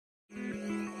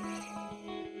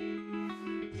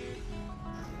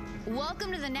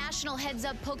Welcome to the National Heads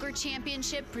Up Poker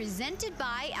Championship presented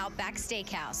by Outback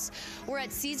Steakhouse. We're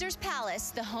at Caesar's Palace,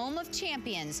 the home of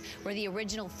champions, where the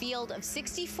original field of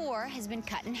 64 has been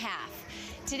cut in half.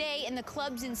 Today, in the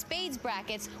clubs and spades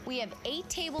brackets, we have 8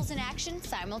 tables in action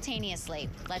simultaneously.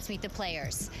 Let's meet the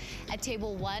players. At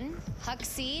table 1, Huck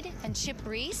Seed and Chip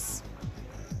Reese.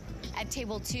 At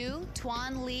table 2,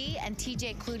 Tuan Lee and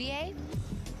TJ Cloutier.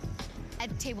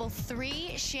 At table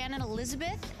 3, Shannon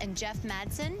Elizabeth and Jeff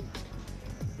Madsen.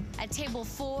 At table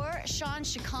 4, Shawn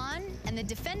Sheikhan and the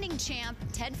defending champ,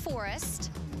 Ted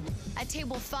Forrest. At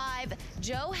table 5,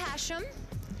 Joe Hachem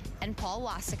and Paul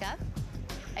Wasicka.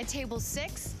 At table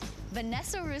 6,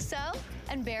 Vanessa Russo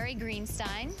and Barry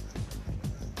Greenstein.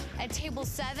 At table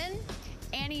 7,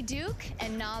 Annie Duke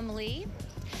and Nam Lee.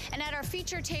 And at our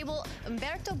feature table,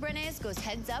 Humberto Brenes goes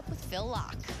heads up with Phil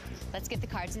Laak. Let's get the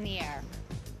cards in the air.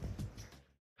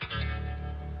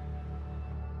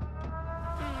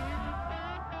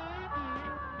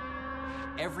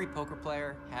 Every poker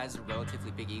player has a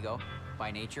relatively big ego by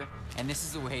nature, and this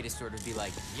is a way to sort of be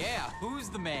like, yeah, who's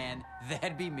the man?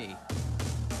 That'd be me.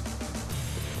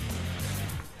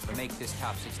 To make this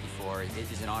top 64 it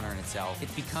is an honor in itself.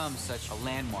 It becomes such a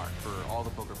landmark for all the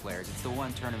poker players. It's the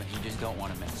one tournament you just don't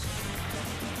want to miss.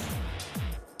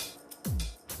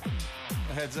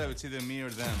 Heads up, it's either me or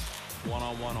them.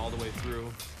 One-on-one all the way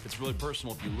through. It's really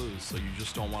personal if you lose, so you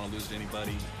just don't want to lose to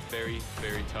anybody. Very,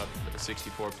 very tough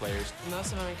 64 players.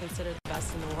 Most of them are considered the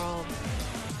best in the world.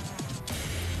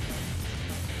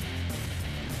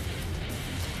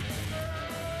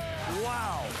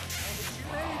 Wow!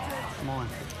 Come on.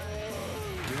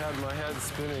 You had my head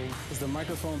spinning. Is the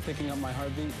microphone picking up my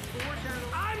heartbeat?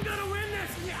 I'm gonna win this!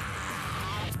 Yeah!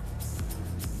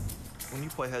 When you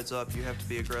play heads up, you have to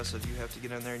be aggressive. You have to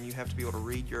get in there and you have to be able to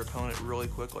read your opponent really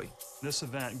quickly. This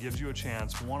event gives you a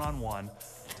chance, one-on-one,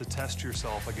 to test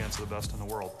yourself against the best in the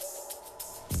world.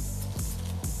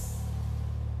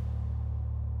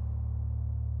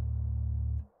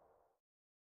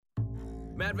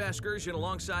 Matt Vasgersian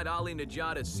alongside Ali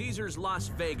Najad at Caesars Las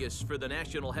Vegas for the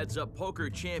National Heads Up Poker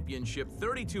Championship.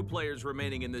 32 players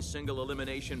remaining in this single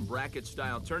elimination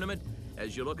bracket-style tournament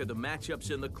as you look at the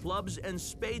matchups in the clubs and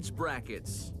spades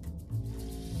brackets.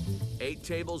 8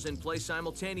 tables in play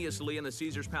simultaneously in the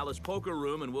Caesars Palace Poker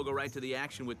Room, and we'll go right to the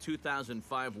action with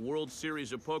 2005 World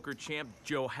Series of Poker champ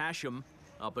Joe Hachem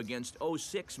up against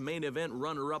 06 main event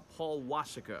runner-up Paul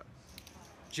Wasicka.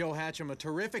 Joe Hachem, a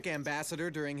terrific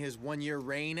ambassador during his one-year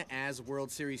reign as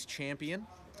World Series champion.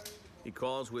 He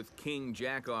calls with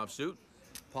King-Jack offsuit.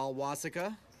 Paul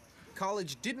Wasicka.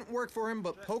 College didn't work for him,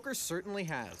 but poker certainly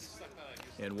has.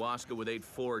 And Wasicka with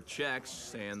 8-4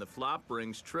 checks, and the flop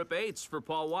brings trip 8s for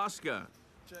Paul Wasicka.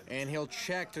 And he'll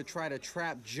check to try to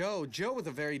trap Joe. Joe with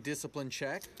a very disciplined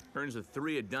check. Earns a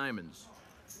 3 of diamonds.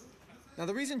 Now,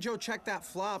 the reason Joe checked that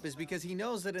flop is because he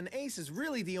knows that an ace is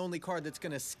really the only card that's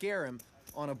going to scare him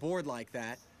on a board like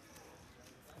that.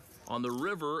 On the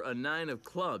river, a 9 of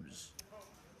clubs.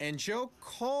 And Joe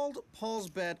called Paul's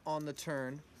bet on the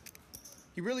turn.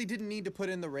 He really didn't need to put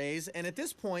in the raise, and at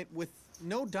this point, with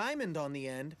no diamond on the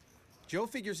end, Joe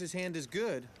figures his hand is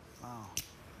good. Wow.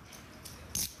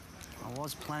 I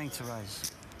was planning to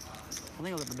raise. I think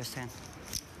I'll get the best hand.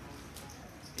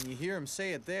 And you hear him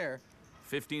say it there.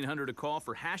 1,500 to call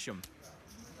for Hachem.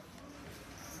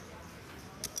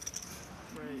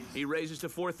 He raises to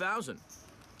 4,000.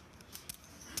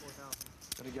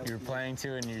 You were planning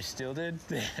to and you still did?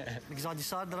 Because I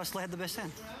decided that I still had the best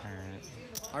hand. All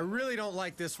right. I really don't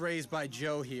like this raise by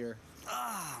Joe here.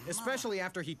 Especially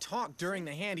after he talked during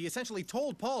the hand. He essentially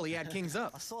told Paul he had kings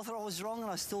up. I thought that I was wrong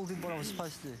and I still did what I was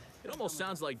supposed to do. It almost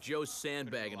sounds like Joe's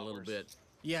sandbagging a little bit.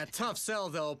 Yeah, tough sell,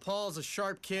 though. Paul's a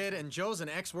sharp kid, and Joe's an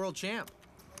ex-world champ.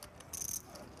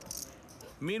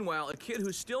 Meanwhile, a kid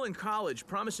who's still in college,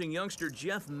 promising youngster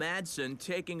Jeff Madsen,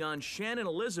 taking on Shannon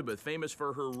Elizabeth, famous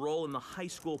for her role in the high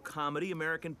school comedy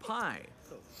American Pie.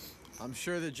 I'm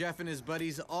sure that Jeff and his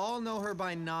buddies all know her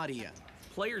by Nadia.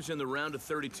 Players in the round of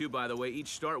 32, by the way, each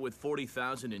start with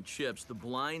 40,000 in chips. The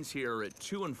blinds here are at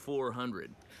 2 and 400.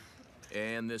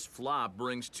 And this flop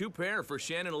brings 2 pair for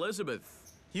Shannon Elizabeth.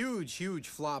 Huge, huge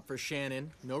flop for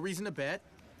Shannon. No reason to bet.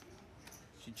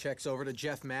 She checks over to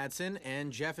Jeff Madsen,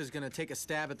 and Jeff is going to take a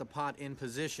stab at the pot in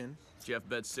position. Jeff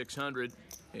bets 600,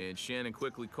 and Shannon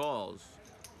quickly calls.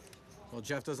 Well,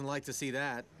 Jeff doesn't like to see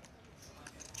that.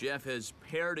 Jeff has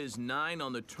paired his 9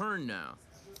 on the turn now.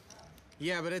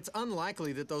 Yeah, but it's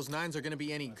unlikely that those 9s are going to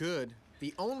be any good.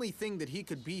 The only thing that he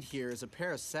could beat here is a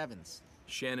pair of 7s.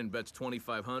 Shannon bets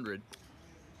 2,500,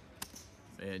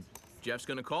 and Jeff's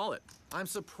going to call it. I'm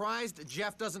surprised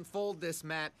Jeff doesn't fold this,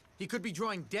 Matt. He could be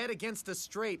drawing dead against a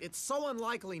straight. It's so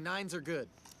unlikely nines are good.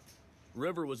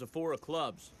 River was a 4 of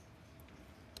clubs.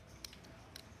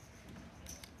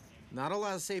 Not a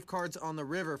lot of safe cards on the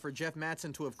river for Jeff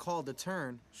Madsen to have called the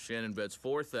turn. Shannon bets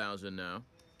 4,000 now.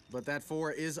 But that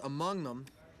 4 is among them.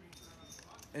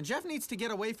 And Jeff needs to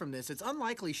get away from this. It's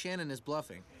unlikely Shannon is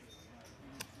bluffing.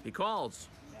 He calls.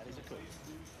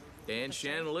 And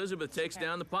Shannon Elizabeth takes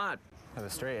down the pot. I have a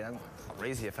straight. I'll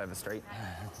raise you if I have a straight.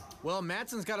 Well,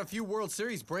 Madsen's got a few World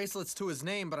Series bracelets to his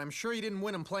name, but I'm sure he didn't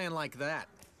win them playing like that.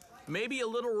 Maybe a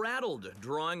little rattled,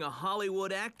 drawing a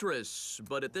Hollywood actress.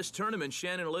 But at this tournament,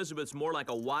 Shannon Elizabeth's more like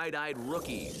a wide-eyed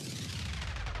rookie.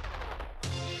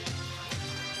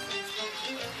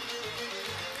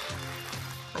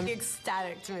 I'm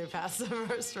ecstatic to move past the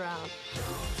first round.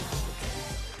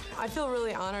 I feel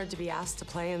really honored to be asked to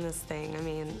play in this thing. I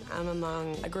mean, I'm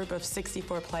among a group of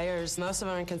 64 players. Most of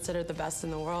them are considered the best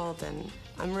in the world, and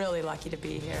I'm really lucky to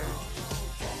be here.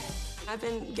 I've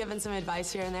been given some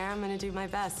advice here and there. I'm going to do my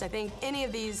best. I think any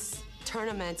of these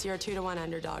tournaments, you're a 2-to-1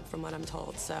 underdog from what I'm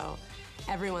told, so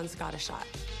everyone's got a shot.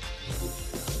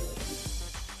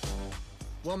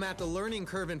 Well, Matt, the learning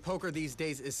curve in poker these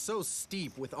days is so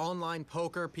steep. With online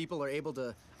poker, people are able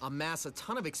to amass a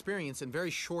ton of experience in very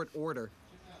short order.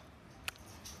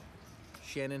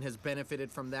 Shannon has benefited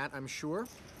from that, I'm sure.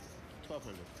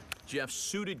 1,200. Jeff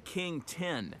suited King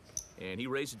 10, and he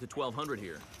raised it to 1,200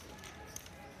 here.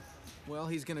 Well,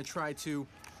 he's going to try to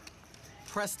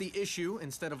press the issue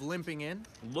instead of limping in.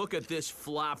 Look at this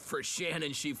flop for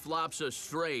Shannon. She flops a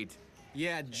straight.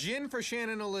 Yeah, gin for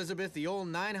Shannon Elizabeth, the old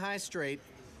 9-high straight.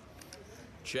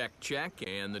 Check, check,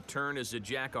 and the turn is a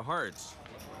jack of hearts.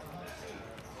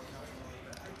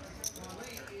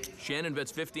 Shannon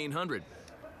bets 1,500.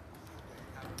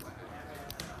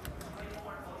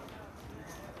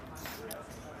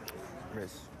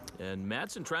 Reese. And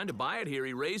Madsen trying to buy it here.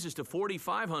 He raises to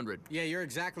 4,500. Yeah, you're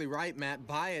exactly right, Matt.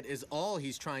 Buy it is all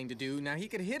he's trying to do. Now, he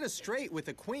could hit a straight with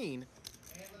a queen,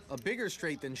 a bigger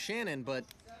straight than Shannon, but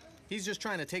he's just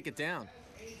trying to take it down.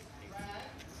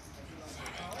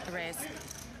 Raise.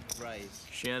 Raise.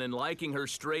 Shannon liking her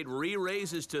straight,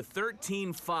 re-raises to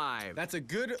 13-5. That's a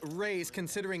good raise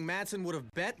considering Madsen would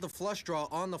have bet the flush draw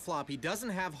on the flop. He doesn't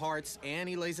have hearts, and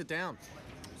he lays it down.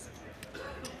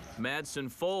 Madsen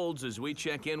folds as we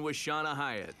check in with Shauna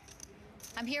Hyatt.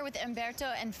 I'm here with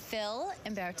Humberto and Phil.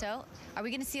 Humberto, are we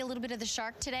going to see a little bit of the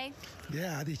shark today?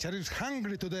 Yeah, the shark is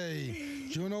hungry today.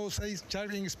 You know say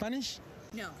shark in Spanish?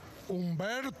 No.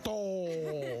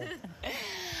 Humberto.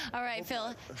 All right,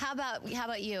 Phil, how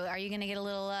about you? Are you going to get a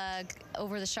little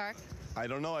over the shark? I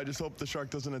don't know. I just hope the shark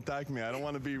doesn't attack me. I don't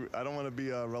want to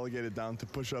be relegated down to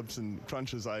push-ups and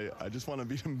crunches. I just want to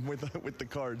beat him with the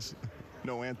cards.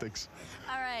 No antics.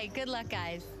 All right, good luck,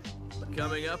 guys.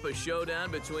 Coming up, a showdown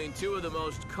between two of the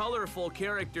most colorful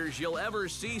characters you'll ever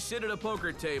see sit at a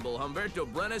poker table. Humberto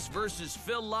Brenes versus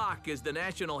Phil Laak as the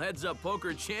National Heads Up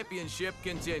Poker Championship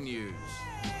continues.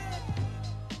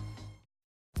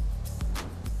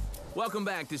 Welcome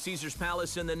back to Caesars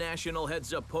Palace in the National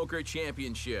Heads Up Poker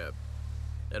Championship.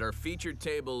 At our featured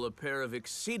table, a pair of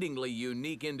exceedingly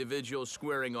unique individuals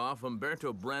squaring off,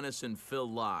 Humberto Brenes and Phil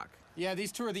Laak. Yeah,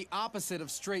 these two are the opposite of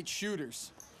straight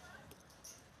shooters.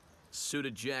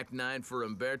 Suited Jack-9 for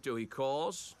Humberto, he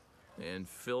calls. And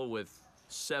Phil with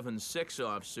 7-6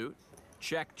 offsuit.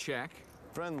 Check, check.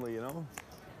 Friendly, you know?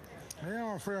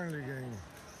 Yeah, a friendly game.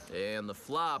 And the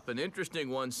flop, an interesting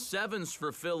one. 7s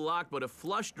for Phil Laak, but a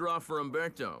flush draw for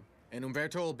Humberto. And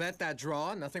Humberto will bet that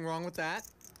draw. Nothing wrong with that.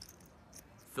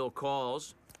 Phil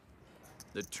calls.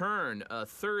 The turn, a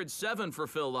third 7 for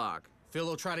Phil Laak. Phil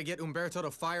will try to get Humberto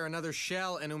to fire another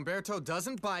shell, and Humberto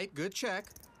doesn't bite. Good check.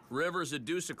 River's a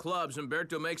deuce of clubs.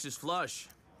 Humberto makes his flush.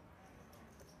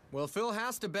 Well, Phil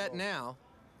has to bet now.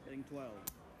 Getting 12.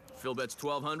 Phil bets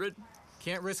 1,200.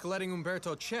 Can't risk letting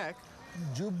Humberto check.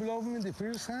 You bluff me the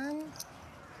first hand?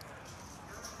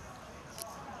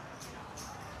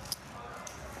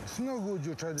 It's no good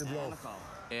you try to bluff.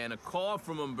 And a call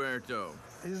from Humberto.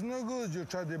 It's no good you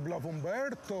try to bluff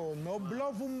Humberto. No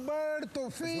bluff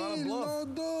Humberto, Phil. It's not a bluff. No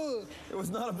do. It was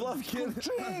not a bluff, kid.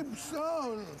 Chips,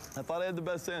 son. I thought I had the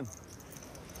best hand.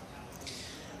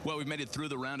 Well, we've made it through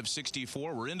the round of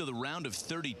 64. We're into the round of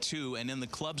 32, and in the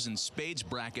clubs and spades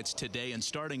brackets today, and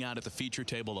starting out at the feature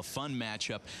table, a fun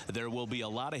matchup. There will be a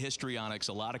lot of histrionics,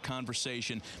 a lot of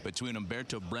conversation between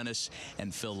Humberto, Brenes,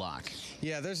 and Phil Laak.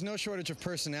 Yeah, there's no shortage of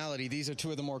personality. These are two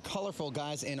of the more colorful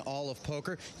guys in all of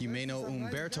poker. You may know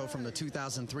Humberto from the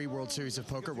 2003 World Series of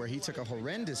Poker, where he took a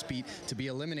horrendous beat to be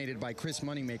eliminated by Chris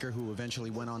Moneymaker, who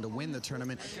eventually went on to win the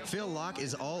tournament. Phil Laak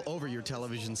is all over your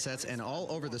television sets and all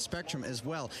over the spectrum as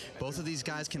well. Both of these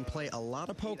guys can play a lot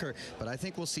of poker, but I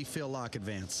think we'll see Phil Laak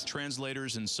advance.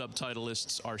 Translators and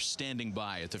subtitleists are standing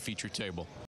by at the feature table.